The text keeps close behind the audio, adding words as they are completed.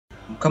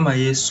Mukama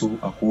Yesu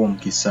akuwa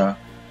omukisa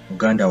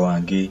muganda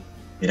wange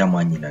era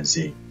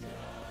mwannyinaze.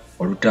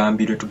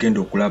 Olutambi lwe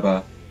tugenda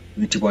okulaba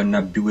luyitibwa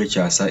nnabbi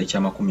w'ekyasa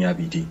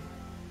ekya20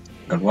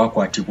 nga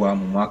lwakwatibwa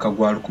mu mwaka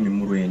gwa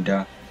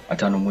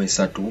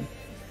 1953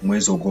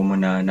 mwezi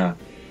ogw'omunaana.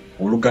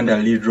 Oluganda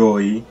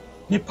Leroy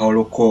ne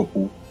Paulo Kopp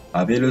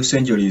ab'e Los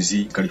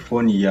Angeles,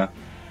 California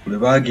lwe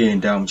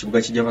bagenda mu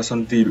kibuga kya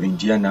Jeffersonville,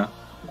 Indiana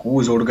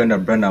okubuuza oluganda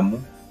Branham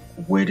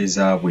ku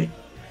buweereza bwe.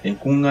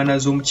 Enkuŋŋaana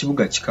z'omu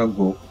kibuga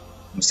Chicago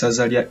mu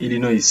ssaza lya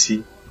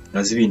Illinois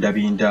nga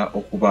zibindabinda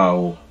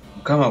okubaawo.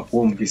 Mukama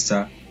akuwa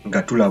omukisa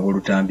nga tulaba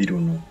olutambi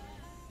luno.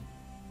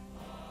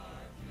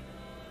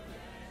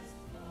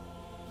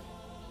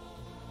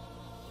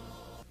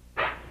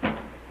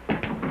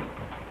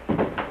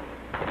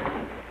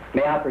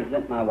 May I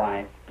present my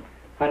wife?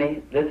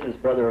 Honey, this is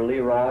Brother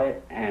Leroy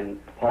and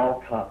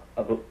Paul Kopp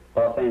of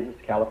Los Angeles,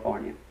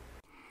 California.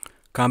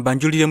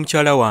 Kambanjulire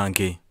mukyala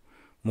wange.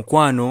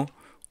 Mukwano,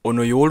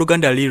 ono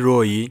y'oluganda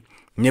Leroy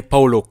ne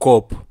Paulo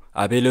Kopp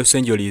ab'e Los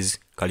Angeles,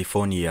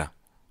 California.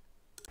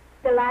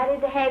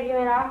 Delighted to have you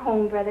in our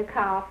home, Brother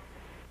Kopp.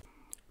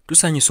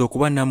 Tusanyusa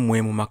okuba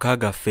nammwe mu maka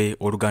gaffe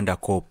oluganda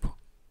Kopp.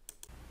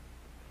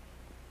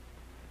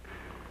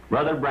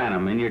 Brother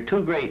Branham, in your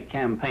two great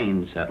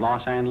campaigns at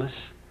Los Angeles,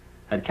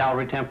 at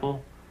Calvary Temple,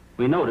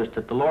 we noticed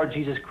that the Lord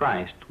Jesus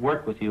Christ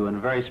worked with you in a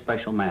very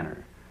special manner,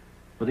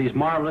 with these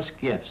marvelous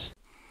gifts.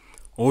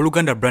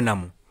 Oluganda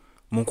Branham,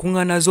 mu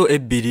nkuŋŋaana zo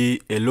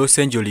ebbiri e Los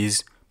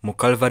Angeles mu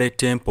Calvary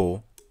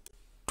Temple,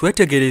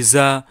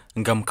 twetegereza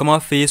nga Mukama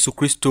waffe Yesu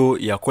Kristo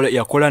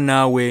yakola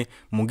naawe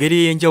mu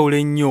ngeri ey'enjawulo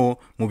ennyo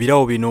mu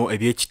birawo bino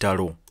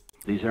eby'ekitalo.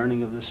 These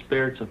earning of the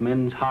spirits of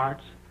men's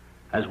hearts,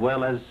 as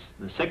well as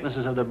the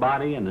sicknesses of their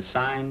body and the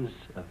signs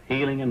of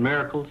healing and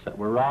miracles that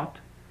were wrought,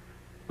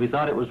 we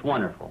thought it was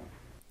wonderful.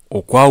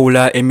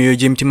 Okwawula emyoyo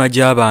gy'emitima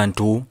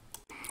gy'abantu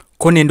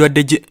ko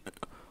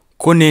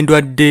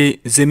n'endwadde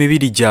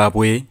z'emibiri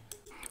gyabwe,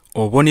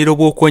 obubonero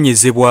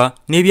bw'okwonyezebwa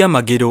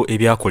n'ebyamagero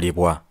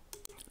ebyakolebwa.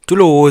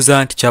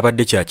 Tulowooza nti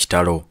kyabadde kya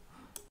kitalo.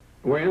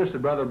 We're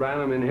interested, Brother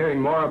Branham, in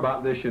hearing more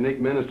about this unique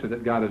ministry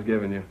that God has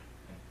given you.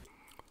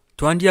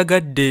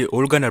 Twandyagadde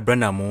oluganda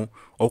Branham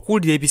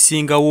okuwulira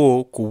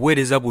ebisingawo ku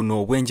buweereza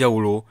buno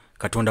obw'enjawulo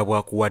Katonda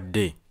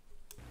bw'akuwadde.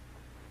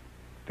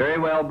 Very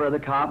well, Brother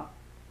Kopp.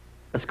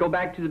 Let's go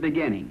back to the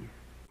beginning.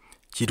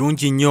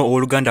 Kirungi nnyo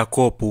oluganda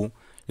Kopp,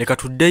 leka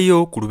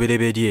tuddeyo ku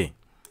lubereberye.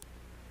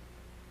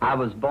 I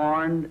was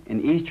born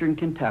in eastern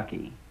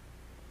Kentucky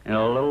in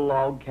a little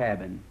log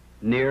cabin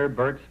near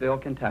Burkesville,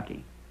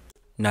 Kentucky.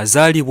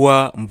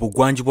 Nazaalibwa mu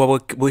bugwanjuba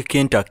bw'e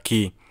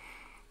Kentucky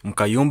mu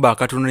kayumba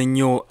akatono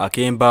ennyo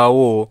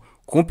ak'embaawo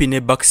kumpi ne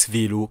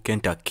Burkesville,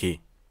 Kentucky.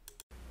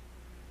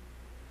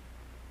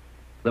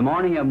 The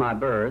morning of my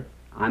birth,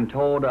 I'm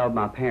told of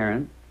my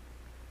parents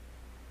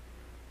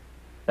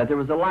that there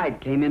was a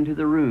light came into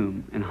the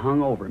room and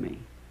hung over me.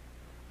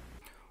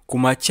 Ku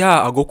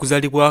makya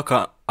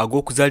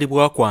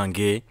ag'okuzaalibwa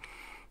kwange,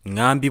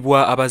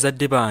 ngambibwa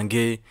abazadde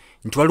bange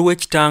nti waliwo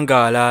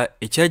ekitangaala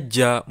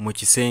ekyajja mu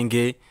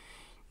kisenge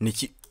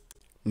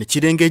ne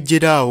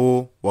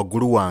kirengejjeraawo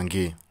waggulu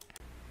wange.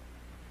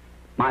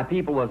 My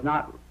people was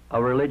not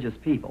a religious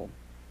people.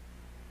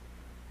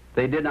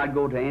 They did not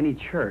go to any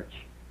church.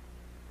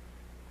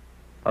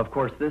 Of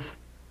course, this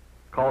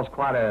caused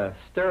quite a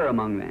stir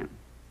among them.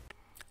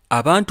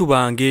 Abantu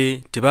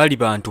bange tebaali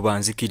bantu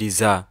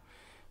banzikiriza,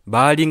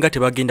 baali nga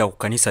tebagenda ku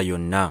kanisa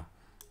yonna.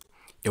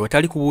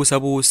 Ewatali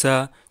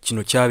kubuusabuusa,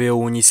 kino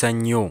kyabeewuunyisa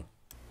nnyo.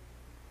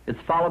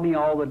 It's followed me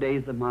all the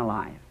days of my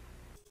life.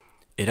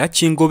 Era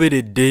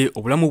kingoberedde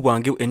obulamu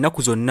bwange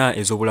ennaku zonna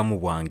ez'obulamu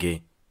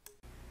bwange.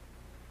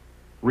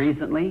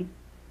 Recently,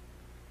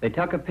 they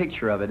took a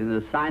picture of it in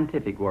the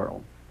scientific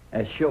world,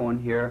 as shown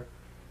here.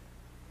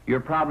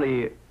 You're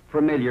probably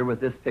familiar with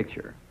this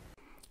picture.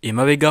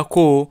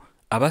 Emabegako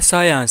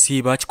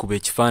abasayansi bakikuba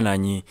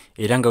ekifaananyi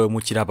era nga bwe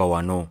mukiraba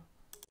wano.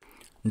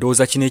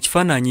 Ndowooza kino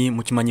ekifaananyi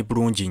mukimanyi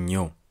bulungi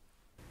nnyo.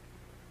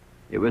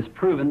 It was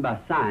proven by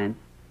science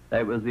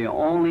that it was the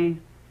only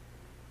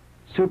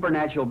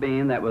supernatural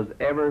being that was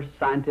ever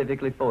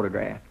scientifically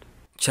photographed.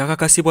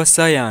 Kyakakasibwa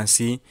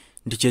sayansi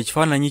nti kye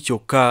kifaananyi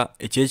kyokka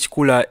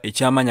eky'ekikula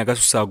eky'amaanyi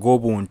agasusa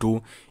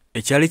ag'obuntu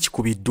ekyali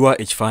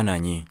kikubiddwa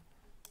ekifaananyi.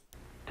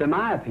 To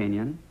my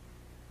opinion,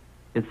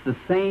 it's the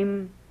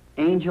same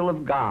angel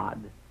of God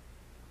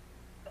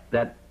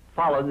that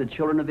followed the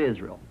children of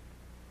Israel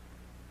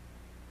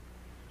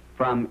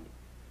from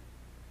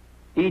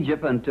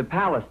Egypt unto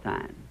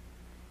Palestine.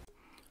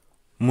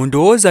 Mu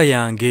ndowooza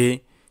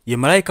yange ye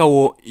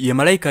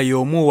malayika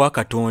y'omu wa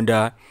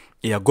Katonda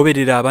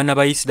eyagoberera abaana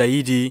ba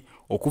Isirayiri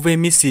okuva e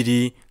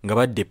Misiri nga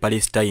badde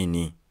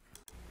Palestine.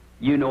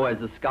 You know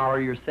as a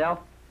scholar yourself,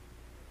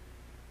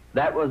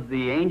 that was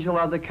the angel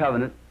of the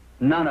covenant,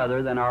 none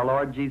other than our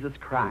Lord Jesus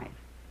Christ.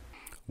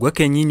 Gwe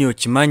kennyini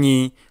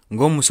okimanyi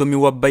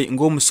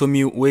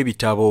ng'omusomi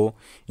w'ebitabo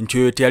nti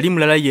oyo teyali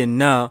mulala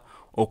yenna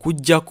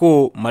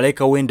okuggyako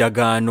malayika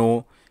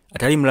w'endagaano,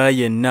 atali mulala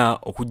yenna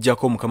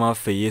okuggyako Mukama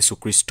waffe Yesu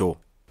Kristo.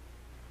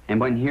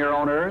 And when here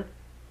on earth,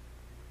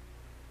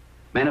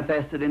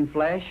 manifested in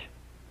flesh,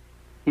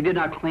 he did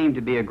not claim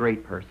to be a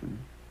great person.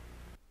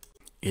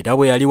 Era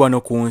bwe yali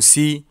wano ku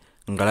nsi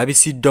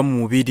ng'alabisiddwa mu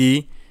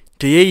mubiri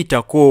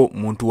teyeeyitako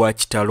muntu wa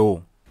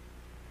kitalo.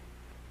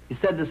 He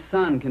said the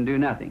Son can do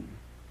nothing,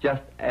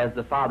 just as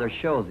the Father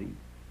shows him.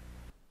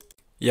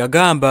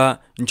 Yagamba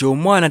nti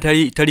omwana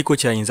taliko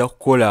kyayinza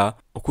kukola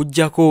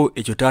okuggyako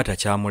ekyo taata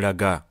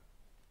kyamulaga.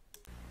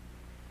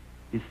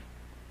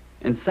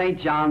 In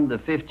St. John, the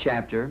 5th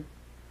chapter,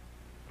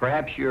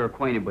 perhaps you're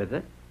acquainted with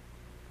it,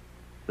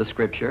 the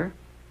scripture,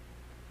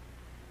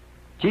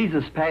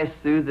 Jesus passed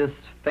through this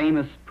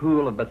famous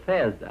pool of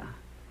Bethesda.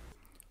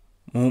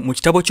 Mu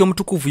kitabo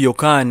ky'omutukuvu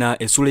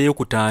Yokaana essula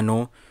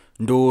ey'okutaano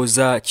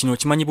ndowooza kino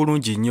kimanyi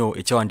bulungi nnyo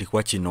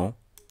ekyawandiikibwa kino.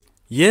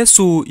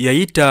 Yesu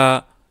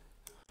yayita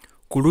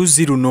ku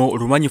luzzi luno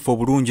olumanyifu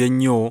obulungi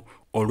ennyo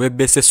olw'e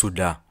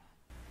Besesuda.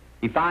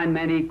 You find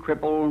many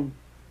crippled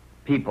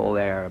people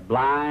there,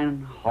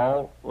 blind,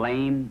 halt,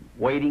 lame,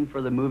 waiting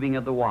for the moving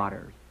of the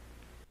waters.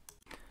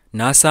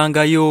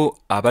 N'asangayo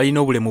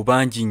abalina obulemu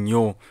bangi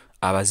nnyo,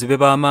 abazibe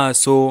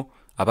b'amaaso,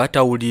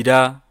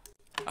 abatawulira,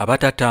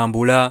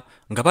 abatatambula,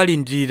 nga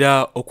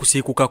balindirira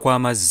okusiikuka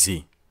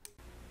kw'amazzi.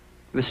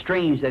 It was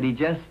strange that he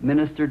just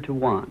ministered to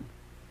one,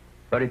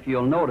 but if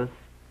you'll notice,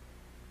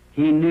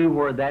 he knew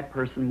where that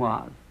person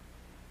was.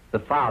 The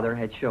Father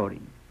had showed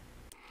him.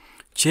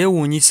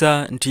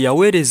 Kyewuunyisa nti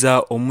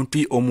yaweereza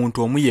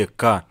omuntu omu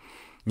yekka,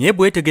 naye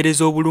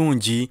bwetegereza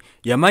obulungi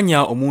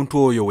yamanya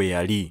omuntu oyo we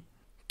yali.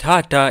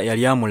 Taata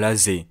yali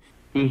amulaze.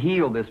 He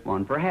healed this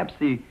one. Perhaps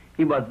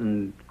he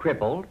wasn't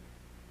crippled.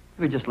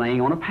 He was just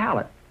laying on a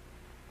pallet.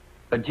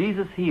 But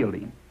Jesus healed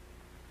him.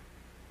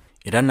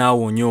 Era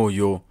n'awonya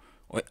oyo.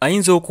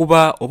 Ayinza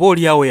okuba oba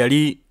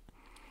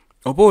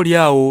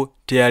oliawo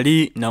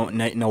teyali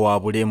na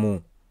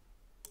wabulemu.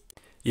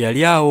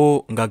 Yali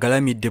awo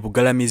ng'agalamidde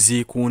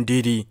bugalamizi ku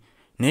ndiri,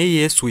 naye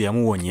Yesu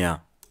yamuwonya.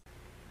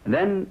 And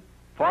then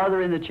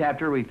farther in the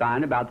chapter we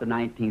find about the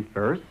 19th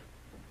verse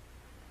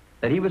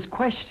that he was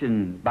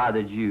questioned by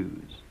the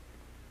Jews.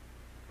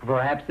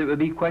 Perhaps it would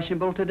be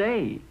questionable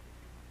today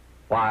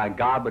why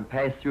God would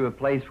pass through a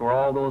place where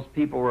all those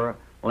people were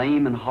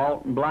lame and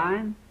halt and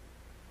blind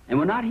and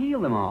would not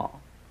heal them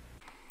all.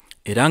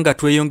 Era nga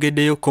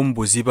tweyongeddeyoko mu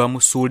buziba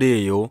mu ssuula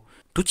eyo,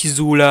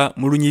 tukizuula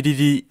mu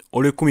lunyiriri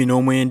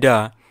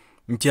olw'19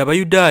 nti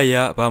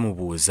Abayudaaya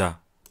baamubuuza.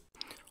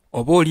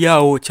 Oba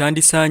oliawo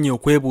kyandisaanye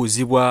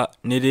okwebuuzibwa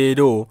ne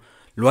leero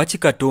lwaki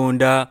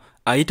Katonda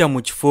ayita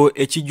mu kifo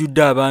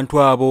ekijjudde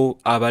abantu abo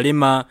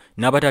abalema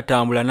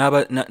n'abatatambula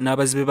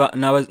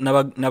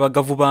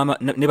n'abagavu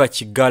ne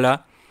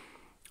bakiggala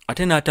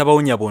ate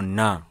n'atabawonya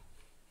bonna.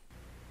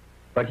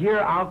 But here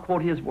I'll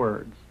quote his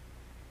words.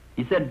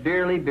 He said,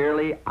 "Verily,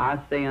 verily, I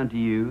say unto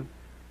you,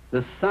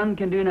 the Son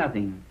can do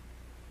nothing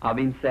of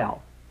himself,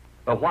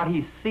 but what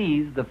he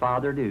sees the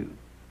Father do,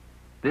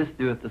 this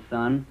doeth the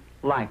Son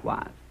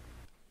likewise."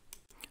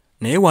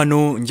 Naye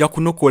wano nja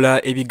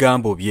kunokola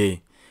ebigambo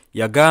bye.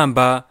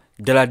 Yagamba,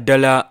 ddala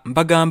ddala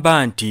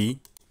mbagamba nti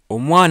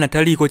omwana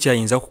taliiko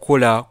kyayinza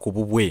kukola ku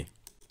bubwe,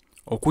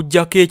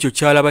 okuggyako ekyo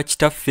ky'alaba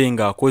kitaffe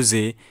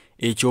ng'akoze,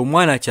 ekyo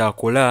omwana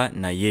ky'akola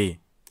naye.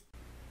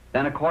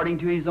 Then according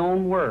to his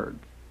own words,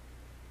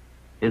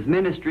 his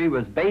ministry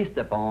was based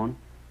upon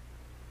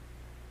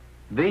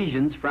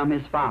visions from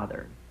his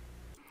Father.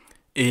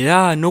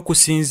 Era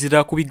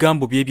n'okusinziira ku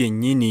bigambo bye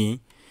byennyini,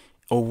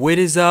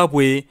 obuweereza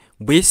bwe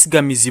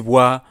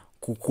bwesigamizibwa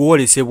ku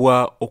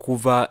kwolesebwa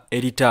okuva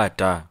eri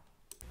Taata.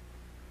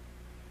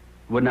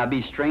 It would not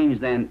be strange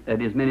then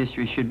that his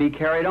ministry should be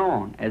carried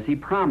on as he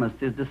promised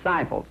his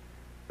disciples,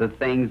 "The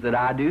things that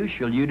I do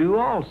shall you do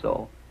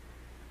also.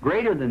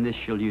 Greater than this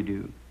shall you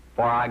do,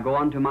 for I go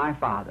unto my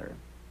Father."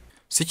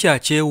 Si kya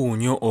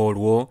kyewuunyo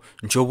olwo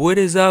nti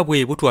obuweereza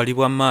bwe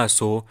butwalibwa mu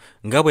maaso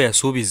nga bwe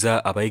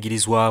yasuubiza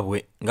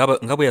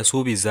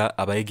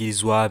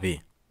abayigirizwa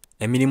be.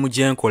 Emirimu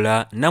gye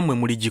nkola nammwe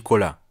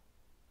muligikola.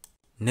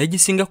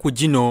 N'egisinga ku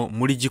gino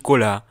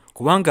muligikola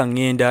kubanga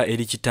ŋŋenda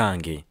eri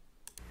Kitange.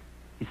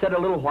 He said, "A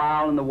little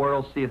while and the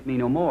world seeth me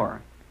no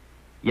more.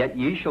 Yet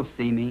ye shall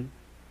see me,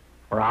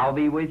 for I'll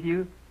be with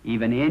you,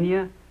 even in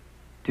you,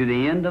 to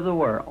the end of the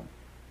world.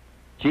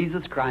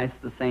 Jesus Christ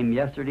the same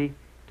yesterday,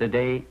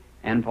 today,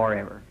 and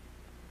forever."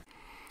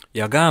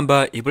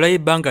 Yagamba, ebulayo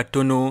ebbanga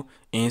ttono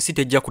ensi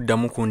tejja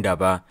kuddamu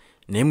kundaba,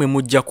 naye mwe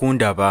mujja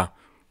kundaba,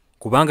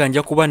 kubanga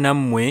nja kuba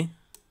nammwe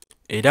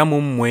era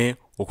mu mmwe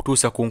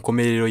okutuusa ku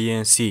nkomerero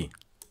y'ensi.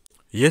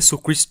 Yesu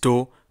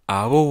Kristo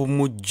aba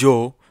obumu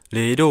jjo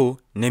leero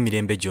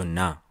n'emirembe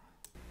gyonna.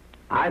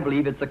 I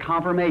believe it's a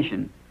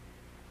confirmation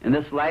in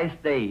this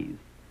last days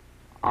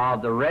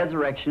of the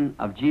resurrection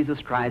of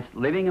Jesus Christ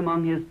living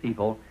among his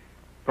people,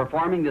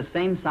 performing the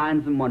same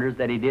signs and wonders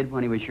that he did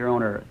when he was here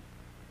on earth.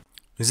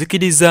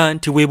 Nzikiriza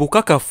nti bwe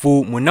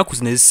bukakafu mu nnaku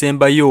zino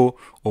ezisembayo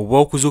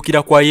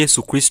obw'okuzuukira kwa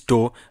Yesu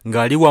Kristo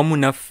ng'ali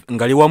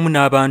wamu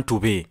n'abantu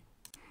be,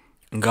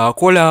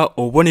 ng'akola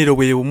obubonero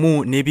bwe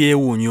bumu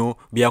n'ebyewuunyo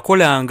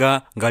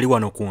byakolanga ng'ali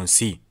wano ku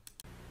nsi.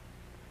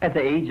 At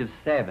the age of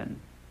 7,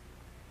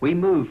 we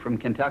moved from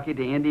Kentucky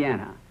to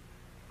Indiana,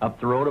 up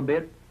the road a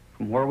bit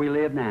from where we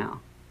live now.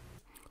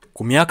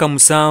 Ku myaka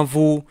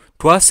 7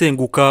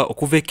 twasenguka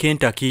okuva e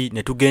Kentucky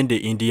ne tugende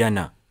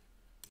Indiana.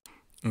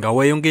 Nga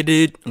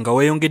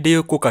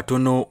weyongeddeyo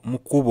katono mu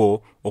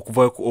kkubo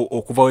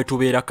okuva we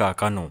tubeera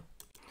kaakano.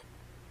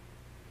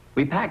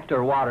 We packed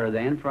our water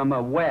then from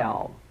a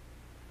well,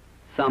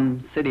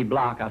 some city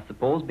block, I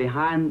suppose,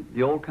 behind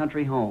the old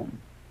country home.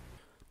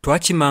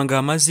 Twakimanga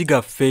amazzi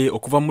gaffe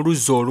okuva mu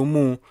luzzi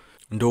olumu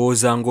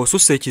ndowooza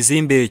ng'osusse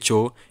ekizimbe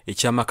ekyo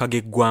eky'amaka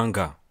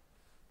g'eggwanga.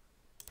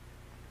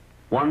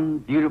 One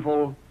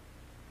beautiful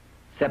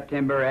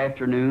September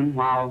afternoon,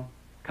 while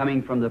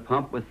coming from the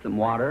pump with some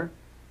water,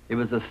 it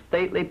was a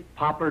stately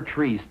poplar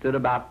tree stood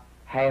about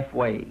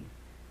halfway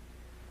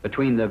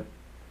between the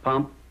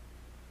pump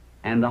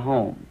and the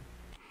home.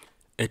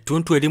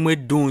 Ettuntu erimu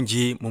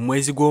eddungi mu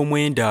mwezi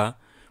gw'Omwenda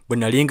bwe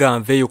nali nga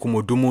nveeyo ku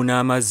mudumu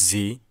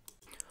n'amazzi,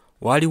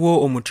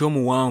 waliwo omuti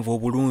omuwanvu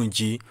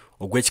obulungi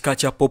ogw'ekika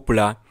kya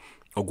popula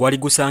ogwali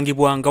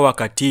gusangibwa nga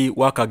wakati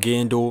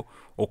w'akagendo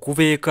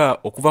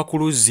okuva ku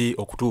luzzi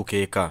okutuuka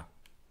eka.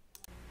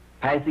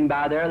 Passing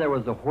by there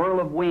was a whirl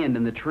of wind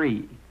in the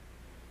tree,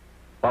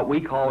 what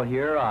we call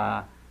here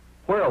a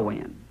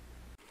whirlwind.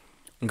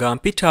 Nga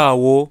mpita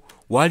awo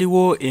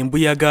waliwo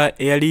embuyaga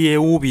eyali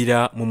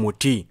yeewuubira mu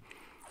muti,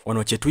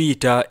 ono kye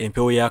tuyita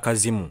empewo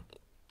y'akazimu.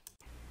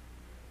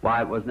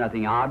 Why, it was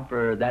nothing odd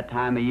for that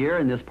time of year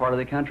in this part of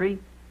the country,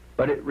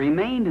 but it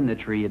remained in the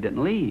tree, it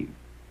didn't leave.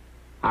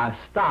 I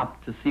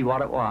stopped to see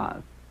what it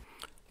was.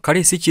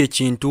 Kale si kye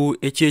kintu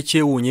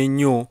ekyekyewuunyo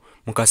ennyo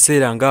mu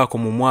kaseera ng'ako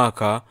mu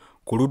mwaka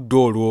ku ludda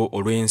olwo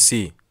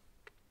olw'ensi,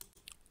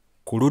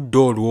 ku ludda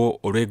olwo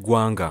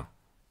olw'eggwanga.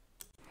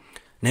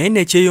 Naye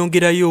ne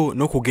kyeyongerayo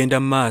n'okugenda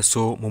mu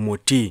maaso mu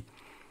muti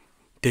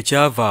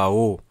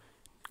tekyavaawo.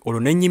 Olwo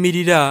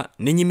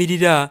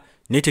nenyimirira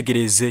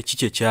netegereze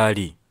kiki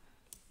kyali.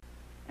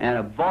 And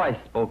a voice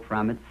spoke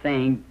from it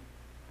saying,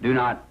 "Do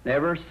not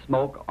ever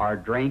smoke or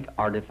drink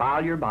or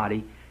defile your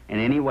body in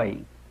any way,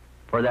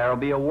 for there will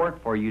be a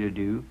work for you to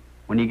do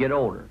when you get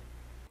older."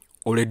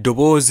 Olwo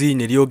eddoboozi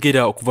ne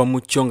lyogera okuva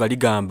mu kyo nga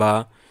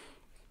ligamba,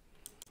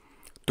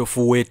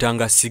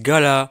 tofuweetanga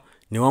sigala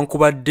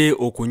newankubadde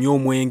okunywa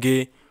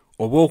omwenge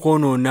oba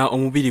okwonoona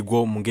omubiri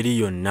gwo mu ngeri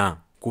yonna,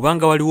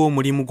 kubanga waliwo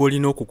omulimu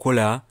gw'olina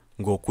okukola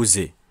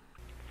ng'okuze.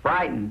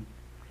 Frightened.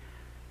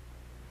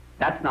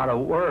 That's not a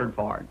word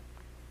for it.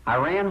 I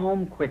ran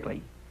home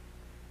quickly,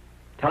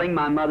 telling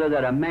my mother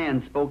that a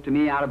man spoke to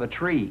me out of a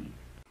tree.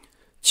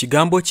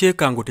 Kigambo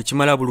kyekango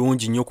tekimala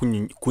bulungi nnyo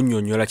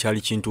kunnyonnyola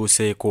kyali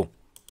kintuuseeko.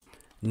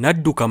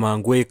 Nadduka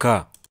mangu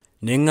eka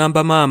ne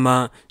ŋŋamba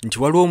maama nti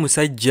waliwo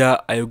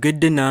omusajja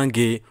ayogedde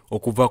nange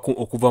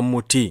okuva mu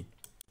muti.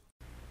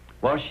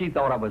 Well, she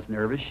thought I was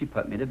nervous. She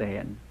put me to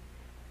bed.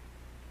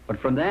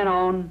 But from then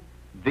on,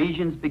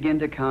 visions begin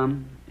to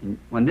come. And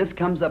when this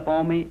comes up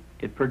on me,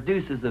 it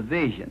produces a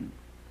vision.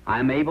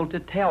 I'm able to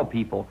tell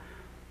people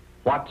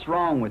what's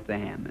wrong with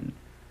them and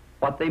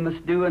what they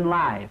must do in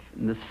life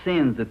and the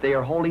sins that they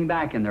are holding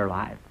back in their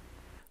life.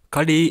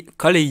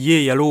 Kale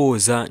ye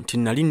yalowooza nti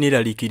nali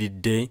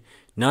neeraliikiridde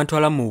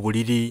n'antwala mu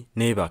buliri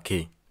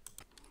neebake.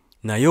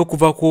 Naye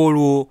okuva ku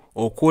olwo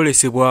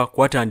okwolesebwa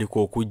kwatandika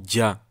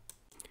okujja.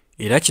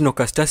 Era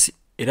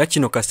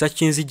kino kasita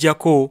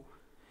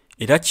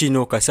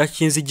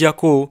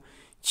kinzijjako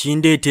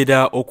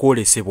kindeetera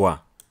okwolesebwa.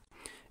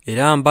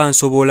 Era mba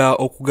nsobola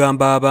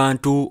okugamba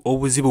abantu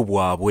obuzibu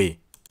bwabwe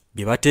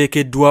bye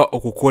bateekeddwa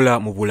okukola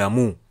mu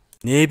bulamu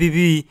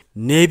n'ebibi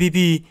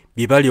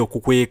bye bali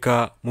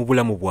okukweka mu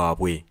bulamu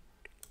bwabwe.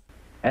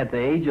 At the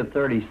age of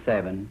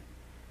 37,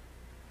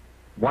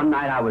 one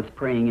night I was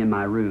praying in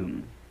my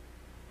room.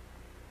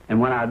 And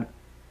when I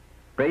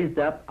raised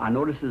up, I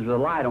noticed there was a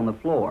light on the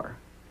floor.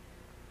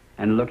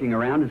 And looking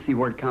around to see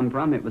where it come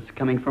from, it was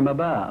coming from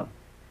above.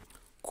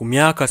 Ku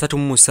myaka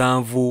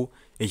 37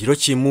 ekiro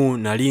kimu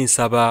nali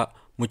nsaba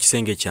mu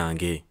kisenge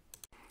kyange.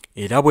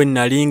 Era bwe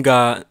nali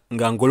nga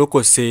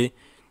ngolokose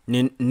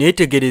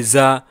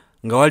neetegereza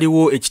nga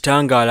waliwo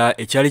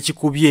ekitangaala ekyali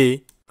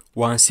kikubye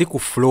wansi ku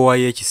floor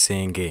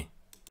y'ekisenge.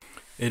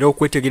 Era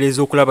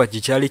okwetegereza okulaba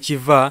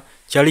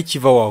kyali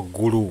kiva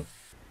waggulu.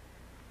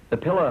 The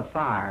pillar of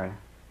fire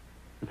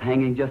was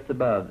hanging just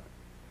above.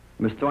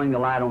 It was throwing the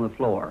light on the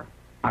floor.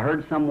 I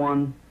heard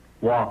someone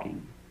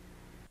walking.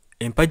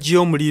 Empagi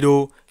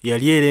y'omuliro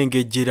yali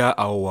erengejjera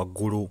awo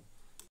waggulu.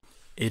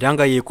 Era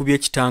nga yeekubye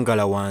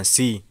ekitangaala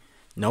wansi.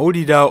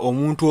 Nawulira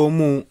omuntu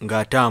omu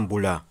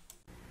ng'atambula.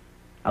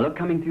 I looked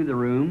coming through the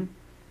room.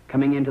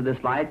 Coming into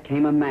this light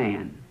came a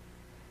man.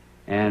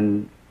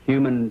 And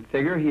human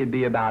figure, he'd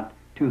be about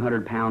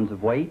 200 pounds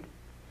of weight.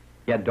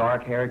 He had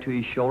dark hair to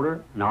his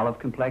shoulder, an olive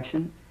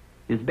complexion.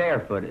 He was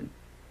barefooted.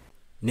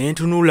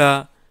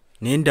 Nentunula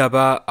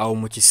nendaba awo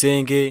mu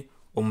kisenge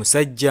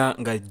omusajja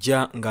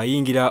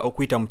ng'ayingira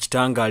okuyita mu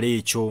kitangaala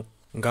ekyo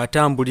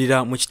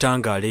ng'atambulira mu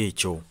kitangaala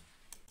ekyo.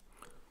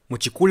 Mu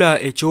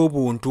kikula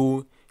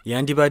eky'obuntu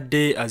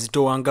yandibadde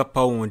azitowanga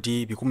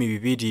pawundi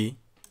 200.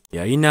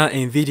 Yalina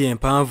enviiri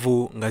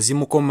empanvu nga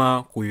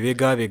zimukoma ku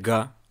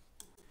bibegabega.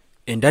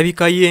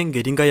 Endabika ye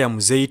ng'eringa ya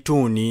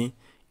muzeyituuni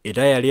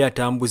era yali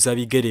atambuza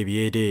bigere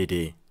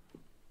byereere.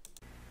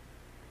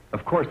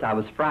 Of course, I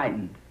was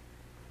frightened.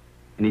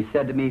 And he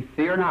said to me,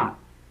 "Fear not."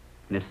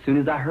 And as soon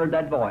as I heard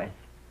that voice,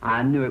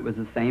 I knew it was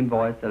the same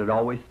voice that had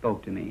always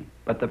spoke to me,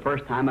 but the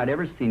first time I'd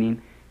ever seen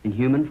him in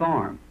human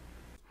form.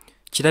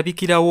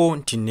 Kirabikirawo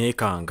nti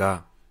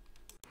neekanga.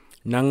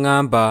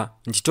 Naŋŋamba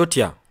nti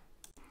totya.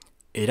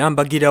 Era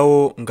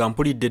mbagirawo nga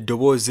mpulidde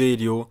eddoboozi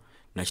eryo,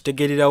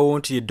 nakitegeererawo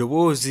nti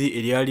eddoboozi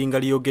eryalinga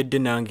lyogedde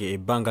nange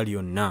ebbanga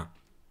lyonna.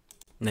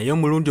 Naye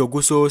omulundi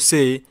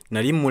ogusoose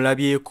nali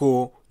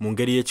mmulabyeko mu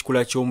ngeri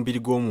y'ekikula ky'omubiri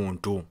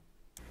gw'omuntu.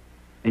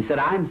 He said,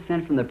 "I am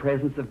sent from the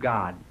presence of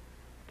God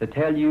to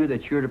tell you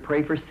that you're to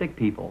pray for sick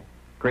people.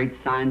 Great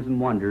signs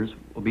and wonders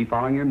will be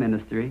following your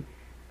ministry,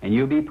 and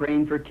you'll be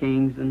praying for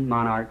kings and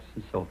monarchs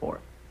and so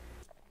forth."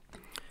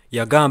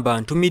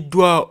 Yagamba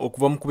ntumiddwa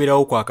okuva mu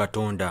kubeerawo kwa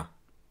Katonda.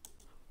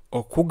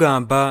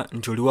 Okugamba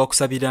nti oli wa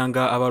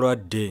kusabiranga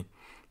abalwadde,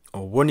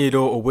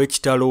 obubonero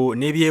obw'ekitalo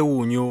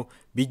n'ebyewuunyo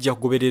bijja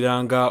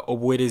kugobereranga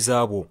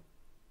obuweereza bwo.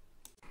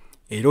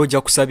 Era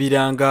ojja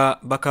kusabiranga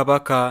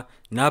bakabaka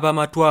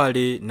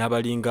n'abamatwale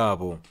n'abalinga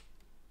abo.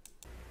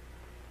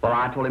 Well,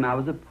 I told him I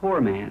was a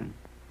poor man.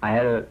 I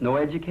had no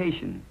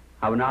education.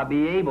 I would not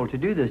be able to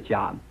do this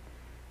job.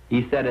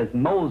 He said, as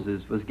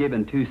Moses was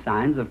given 2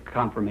 signs of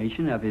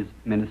confirmation of his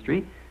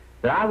ministry,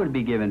 that I would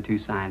be given 2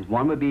 signs.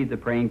 One would be the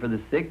praying for the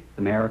sick,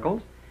 the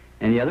miracles,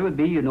 and the other would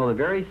be, you know,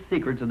 the very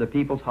secrets of the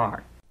people's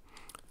heart.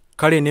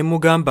 Kale ne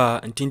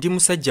mugamba nti ndi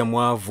musajja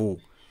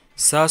mwavu,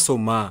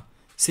 saasoma,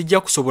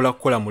 sijja kusobola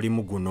kukola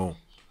mulimu guno.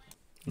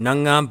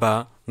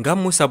 Naŋŋamba nga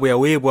Musa bwe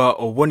yaweebwa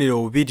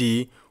obubonero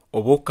bubiri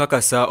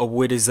obw'okukakasa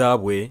obuweereza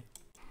bwe,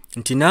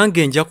 nti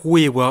nange nja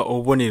kuweebwa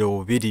obubonero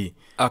bubiri.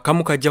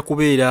 Akamu kajja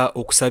kubeera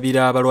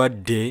okusabira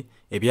abalwadde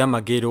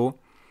ebyamagero,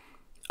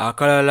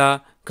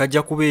 akalala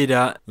kajja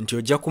kubeera nti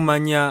ojja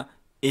kumanya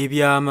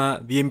ebyama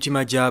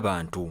by'emitima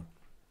gy'abantu.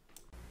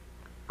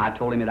 I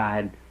told him that I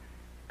had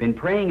been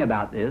praying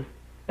about this,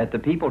 that the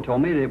people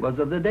told me that it was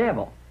of the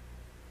devil,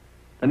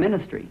 the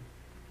ministry.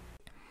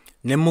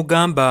 Ne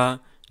mugamba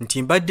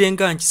nti mbadde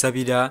nga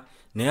nkisabira,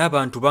 naye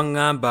abantu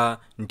baŋŋamba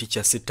nti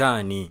kya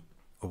Setaani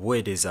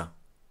obuweereza.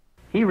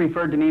 He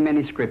referred to me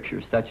many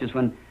scriptures, such as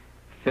when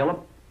Philip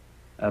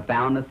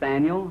found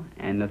Nathanael,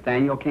 and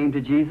Nathanael came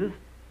to Jesus.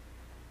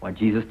 Well,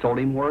 Jesus told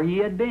him where he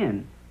had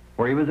been,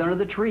 where he was under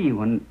the tree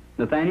when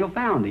Nathanael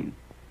found him.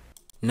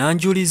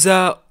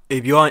 Nanjuliza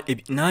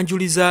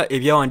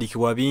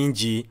ebyawandiikibwa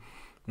bingi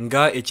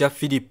nga ekya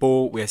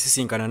Filipo bwe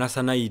yasisinkana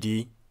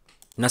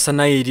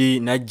Nasanayiri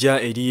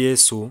n'ajja eri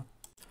Yesu,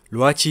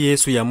 lwaki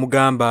Yesu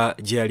yamugamba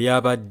gye yali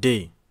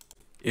abadde.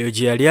 Eyo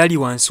gye yali ali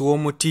wansi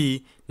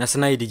w'omuti,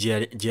 Nasanayiri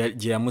gye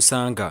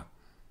yamusanga.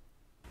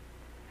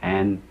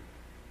 And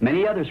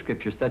many other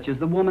scriptures, such as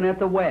the woman at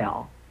the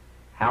well,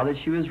 how that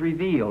she was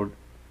revealed,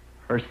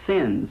 her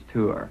sins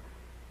to her,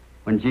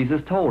 when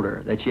Jesus told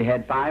her that she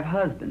had 5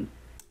 husbands.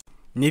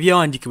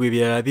 N'ebyawandiikibwa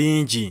ebirala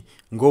bingi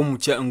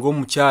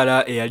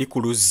ng'omukyala eyali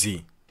ku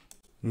luzzi,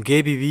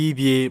 ng'ebibi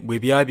bye bwe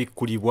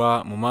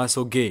byabikkulibwa mu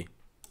maaso ge.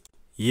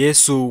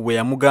 Yesu bwe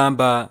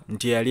yamugamba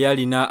nti yali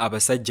alina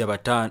abasajja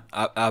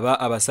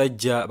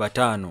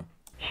 5.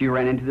 She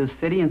ran into the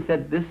city and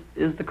said, "This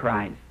is the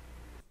Christ."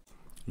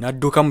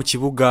 N'adduka mu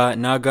kibuga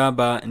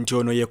n'agamba nti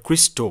ono ye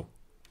Kristo.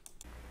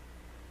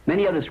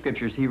 Many other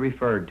scriptures he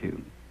referred to.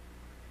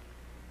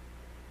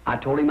 I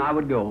told him I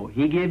would go.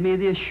 He gave me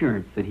the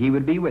assurance that he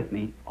would be with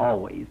me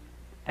always.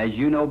 As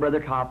you know,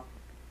 Brother Kopp,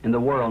 and the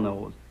world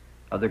knows,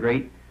 of the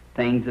great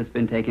things that's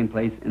been taking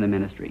place in the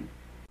ministry.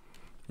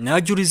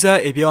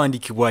 N'ajuliza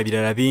ebyawandiikibwa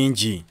ebirala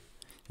bingi.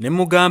 Ne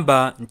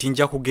mugamba nti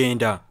nja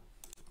kugenda.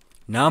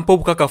 N'ampa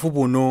obukakafu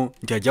buno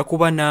nti ajja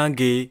kuba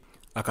nange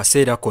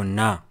akaseera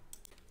konna.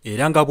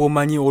 Era nga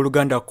bw'omanyi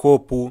oluganda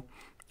Kopp,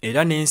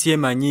 era n'ensi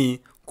emanyi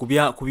ku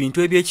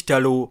bintu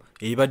eby'ekitalo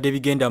ebibadde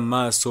bigenda mu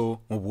maaso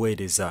mu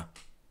buweereza.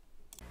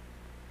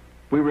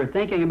 We were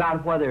thinking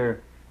about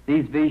whether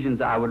these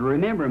visions, I would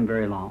remember them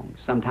very long.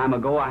 Some time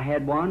ago I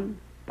had one,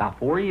 about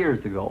 4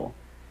 years ago,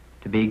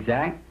 to be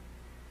exact,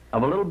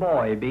 of a little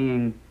boy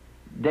being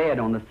dead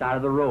on the side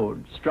of the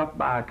road, struck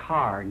by a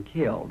car and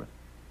killed.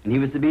 And he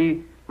was to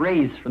be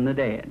raised from the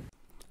dead.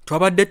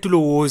 Twabadde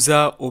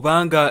tulowooza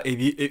obanga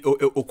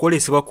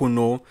okwolesebwa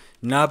kuno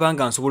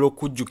n'abanga nsobola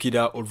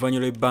okujjukira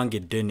oluvannyuma lw'ebbanga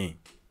eddene.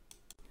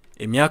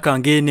 Emyaka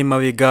ng'ene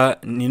emabega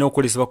nina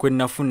okwolesebwa kwe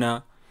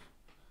nafuna.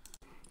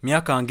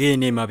 Myaka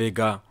ng'ene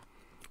emabega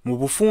mu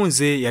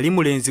bufunze yali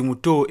mulenzi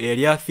muto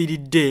eyali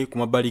afiiridde ku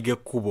mabbali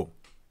g'ekkubo.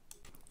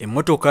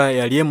 Emmotoka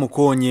yali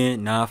emukoonye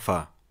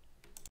n'afa.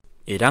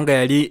 Era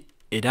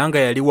nga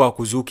yali wa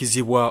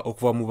kuzuukizibwa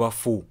okuva mu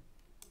bafu.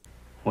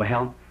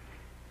 Well,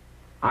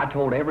 I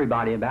told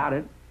everybody about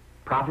it,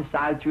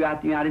 prophesied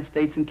throughout the United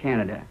States and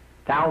Canada.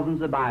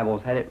 Thousands of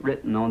Bibles had it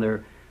written on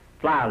their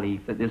flyleaf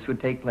that this would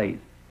take place.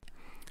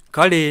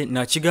 Kale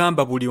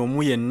nakigamba buli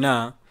omu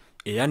yenna,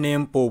 era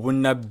n'empa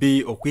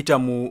obunnabbi okuyita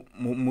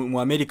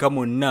mu Amerika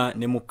mwonna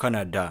ne mu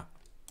Canada.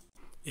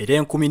 Era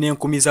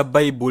 10,000 za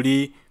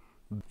Bayibuli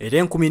era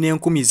enkumi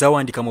n'enkumi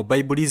zaawandika mu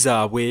bayibuli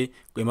zaabwe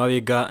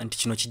emabega nti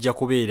kino kijja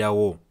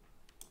kubeerawo.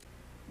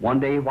 One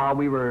day while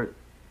we were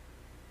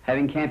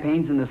having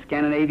campaigns in the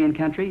Scandinavian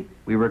country,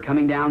 we were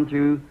coming down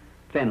through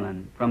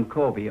Finland from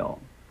Kopp,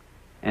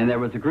 and there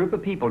was a group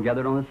of people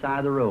gathered on the side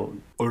of the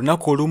road.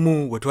 Olunaku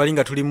olumu bwe twali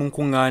nga tuli mu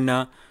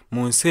nkuŋŋaana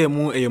mu nsi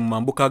emu eyo mu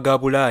mambuka ga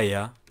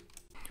Bulaaya,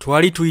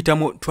 twali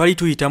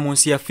tuyita mu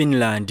nsi ya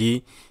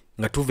Finland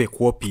nga tuve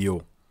Kopp,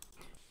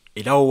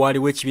 era awo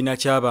waaliwo ekibiina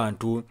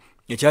ky'abantu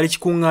ekyali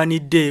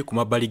kikuŋŋaanidde ku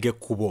mabbali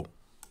g'ekkubo.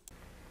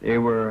 They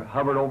were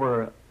hovered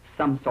over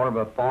some sort of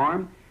a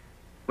farm.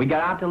 We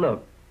got out to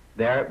look.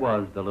 There it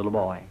was, the little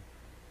boy.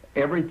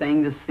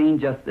 Everything was seen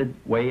just the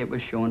way it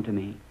was shown to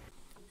me.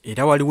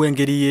 Era waliwo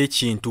engeri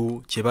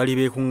y'ekintu kye bali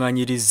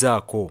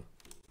beekuŋŋaanyirizzaako.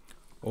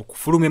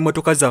 Okufuluma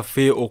emmotoka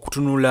zaffe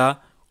okutunula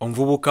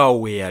omuvubuka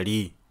awo we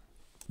yali.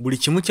 Buli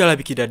kimu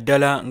kyalabikira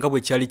ddala nga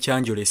bwe kyali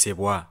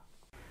kyanjolesebwa.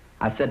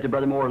 I said to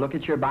Brother Moore, look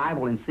at your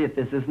Bible and see if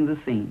this isn't the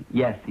scene.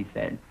 Yes, he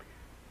said.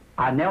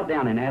 I knelt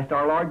down and asked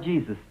our Lord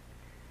Jesus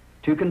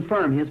to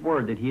confirm his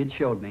word that he had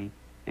showed me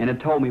and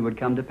had told me would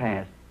come to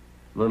pass.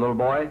 The little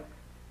boy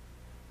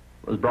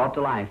was brought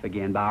to life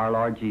again by our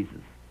Lord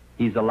Jesus.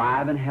 He's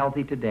alive and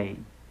healthy today.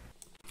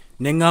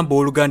 Nengamba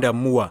Oluganda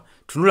muwa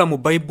tunula mu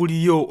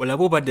Bayibuli yo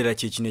olaba obaddala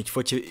kye kino ekifo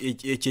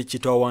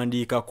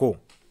ekitwawandiikako.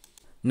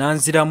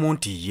 Nanziramu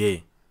nti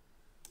ye.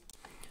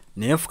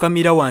 Ne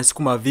nfukamira wansi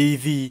ku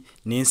maviivi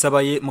ne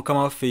nsaba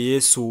Mukama waffe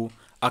Yesu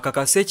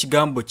akakase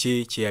ekigambo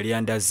kye kye yali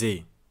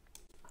andaze.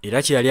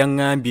 Era kye yali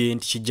aŋŋambye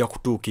nti kijja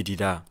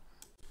kutuukirira.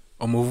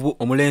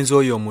 Omulenzi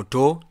oyo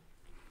omuto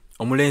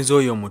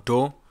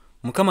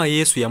Mukama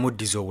Yesu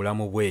yamuddiza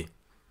obulamu bwe.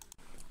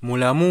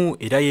 Mulamu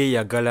era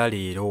yeeyagala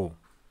leero.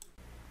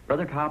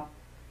 Brother Kopp,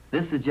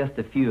 this is just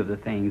a few of the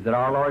things that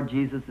our Lord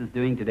Jesus is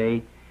doing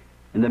today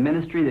in the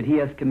ministry that he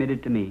has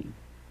committed to me.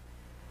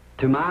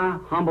 To my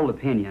humble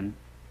opinion,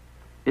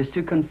 is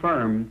to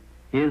confirm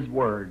his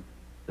word.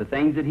 The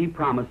things that he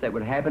promised that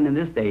would happen in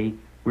this day,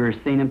 we're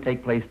seeing them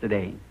take place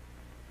today.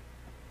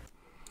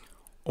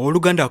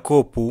 Oluganda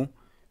Kopp,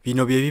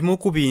 bino bye bimu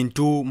ku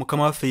bintu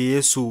Mukama waffe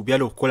Yesu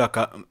byali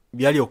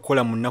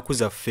okukola mu nnaku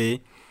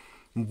zaffe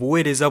mu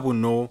buweereza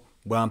buno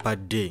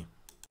bwampadde.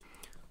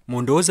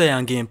 Mu ndowooza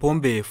yange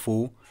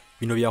empombeefu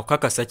bino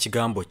byakukakasa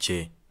kigambo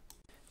kye.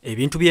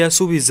 Ebintu bye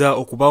yasuubiza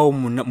okubaawo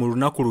mu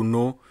lunaku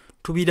luno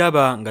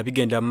tubiraba nga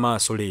bigenda mu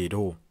maaso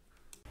leero.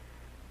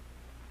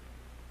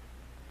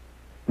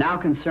 Now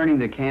concerning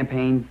the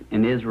campaigns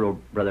in Israel,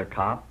 Brother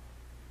Kopp,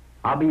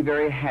 I'll be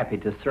very happy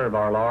to serve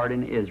our Lord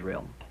in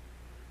Israel.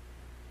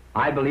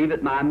 I believe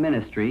that my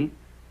ministry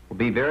will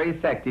be very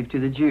effective to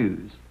the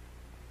Jews,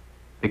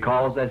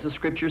 because as the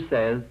scripture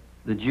says,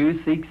 the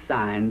Jews seek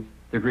signs,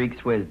 the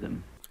Greeks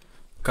wisdom.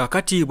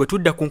 Kakati bwe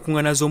tudda ku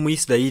nkuŋŋaana z'omu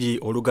Isirayiri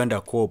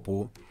Oluganda Kopp,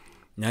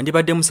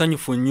 nandibadde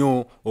musanyufu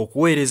nnyo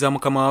okuweereza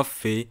Mukama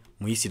waffe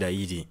mu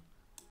Isirayiri.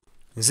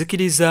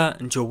 Nzikiriza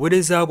nti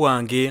obuweereza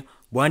bwange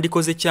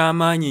bwandikoze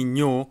ky'amaanyi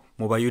nnyo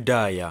mu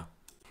Bayudaaya.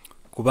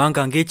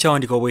 Kubanga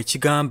ng'ekyawandiikibwa bwe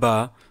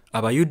kigamba,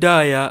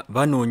 Abayudaaya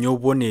banoonya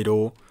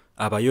obubonero,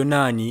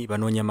 Abayonaani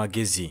banoonya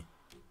magezi.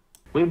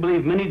 We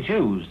believe many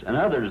Jews and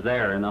others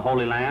there in the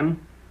Holy Land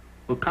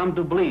will come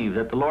to believe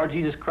that the Lord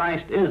Jesus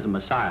Christ is the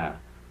Messiah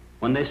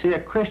when they see a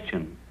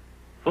Christian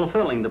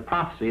fulfilling the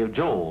prophecy of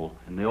Joel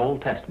in the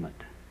Old Testament.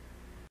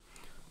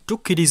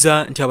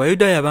 Tukkiriza nti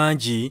Abayudaaya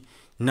bangi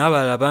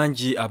n'abalala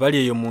bangi abali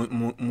eyo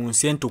mu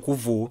nsi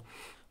entukuvu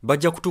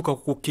bajja kutuuka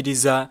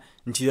kukkiriza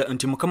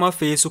nti Mukama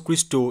waffe Yesu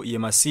Kristo ye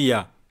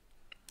Masiya.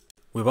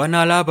 Bwe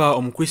banaalaba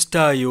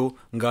Omukristaayo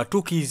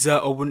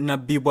ng'atuukiriza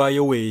obunnabbi bwa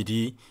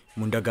Yoweeri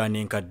mu ndagaano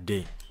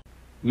enkadde.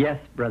 Yes,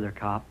 Brother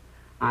Kopp,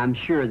 I'm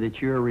sure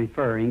that you're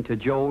referring to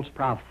Joel's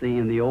prophecy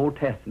in the Old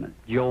Testament,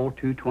 Joel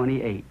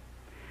 2:28.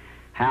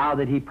 How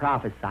that he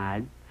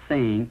prophesied,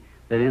 saying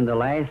that in the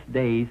last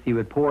days he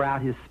would pour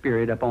out his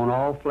Spirit upon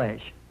all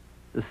flesh.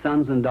 The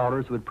sons and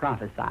daughters would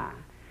prophesy.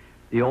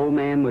 The old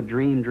man would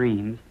dream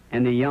dreams,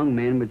 and the young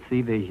man would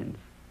see visions.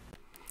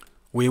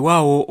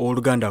 Weewaawo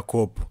Oluganda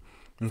Kopp,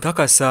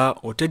 nkakasa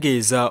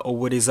otegeeza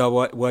obuweereza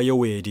bwa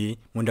Yoweeri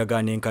mu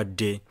ndagaano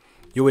enkadde,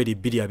 Yoweeri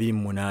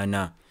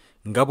 2:28,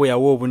 nga bwe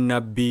yawa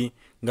obunnabbi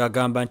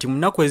ng'agamba nti mu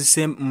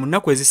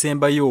nnaku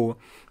ezisembayo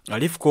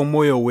alifuka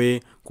Omwoyo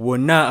we ku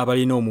bonna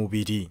abalina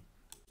omubiri.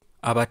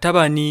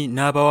 Abatabani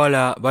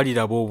n'abawala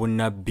baliraba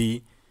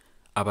obunnabbi,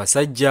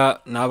 abasajja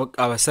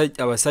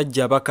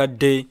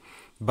abakadde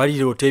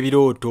baliroota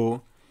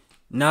ebirooto,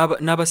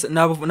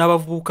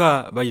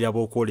 n'abavubuka baliraba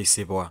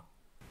okwolesebwa.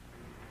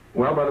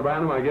 Well, Brother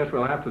Branham, I guess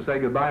we'll have to say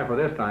goodbye for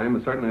this time.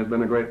 It certainly has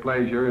been a great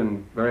pleasure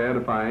and very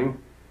edifying.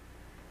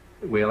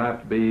 We'll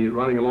have to be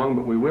running along,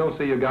 but we will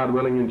see you, God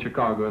willing, in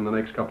Chicago in the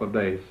next couple of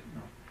days.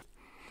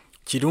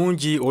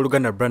 Kirungi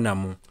Oluganda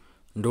Branham,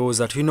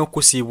 ndowooza tulina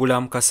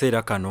okusiibula mu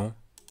kaseera kano.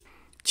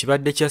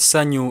 Kibadde kya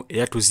ssanyu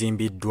era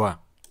tuzimbiddwa.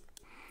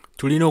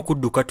 Tulina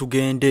okudduka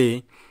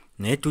tugende,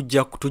 naye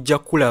tujja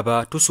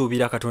kulaba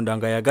tusuubira Katonda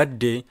nga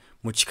yagadde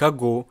mu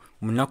Chicago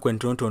mu nnaku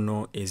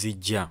entonotono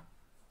ezijja.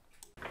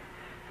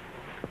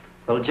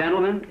 Well,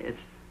 gentlemen, it's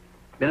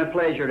been a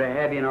pleasure to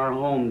have you in our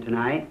home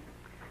tonight.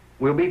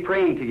 We'll be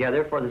praying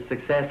together for the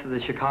success of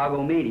the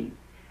Chicago meeting.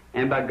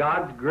 And by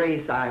God's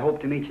grace, I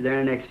hope to meet you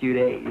there in the next few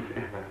days.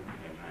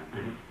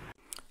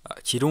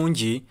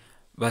 Kirungi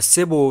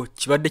bassebo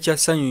kibadde kya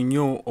ssanyu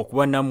nnyo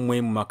okuba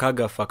nammwe mu maka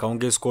gaffe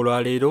akawungeezi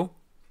k'olwaleero.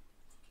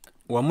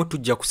 Wamu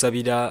tujja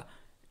kusabira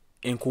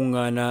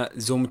enkuŋŋaana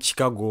z'omu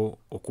Chicago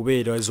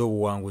okubeera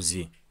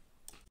ez'obuwanguzi.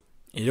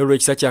 Era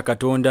olw'ekisa kya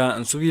Katonda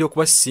nsuubira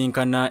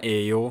okubasisinkana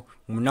eyo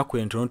mu nnaku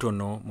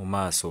entonotono mu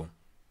maaso.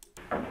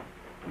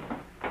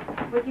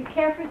 Would you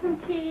care for some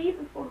tea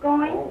before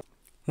going?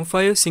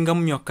 Mufaayo singa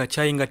munywa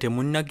kacaayi nga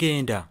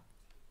temunnagenda.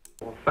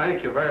 Well,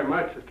 thank you very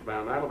much, Mr.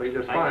 Brown. That'll be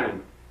just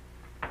fine.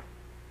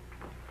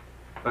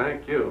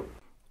 Thank you.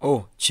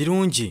 Oh,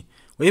 kirungi.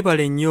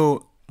 Weebale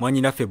nnyo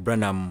mwannyinaffe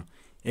Branham.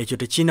 Ekyo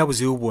tekirina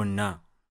buzibu bwonna.